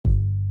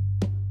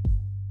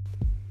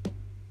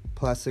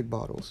Plastic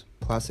bottles,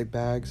 plastic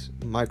bags,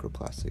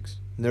 microplastics,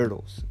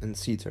 nurdles, and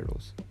sea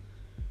turtles.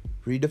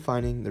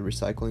 Redefining the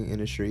recycling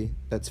industry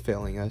that's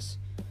failing us.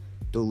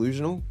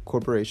 Delusional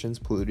corporations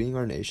polluting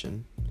our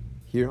nation.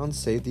 Here on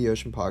Save the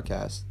Ocean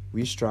podcast,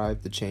 we strive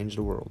to change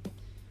the world.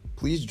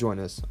 Please join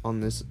us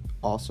on this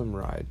awesome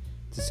ride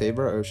to save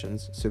our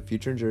oceans so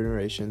future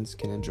generations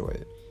can enjoy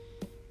it.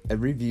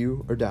 Every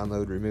view or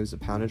download removes a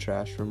pound of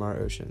trash from our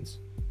oceans.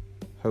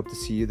 Hope to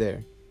see you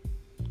there.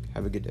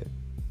 Have a good day.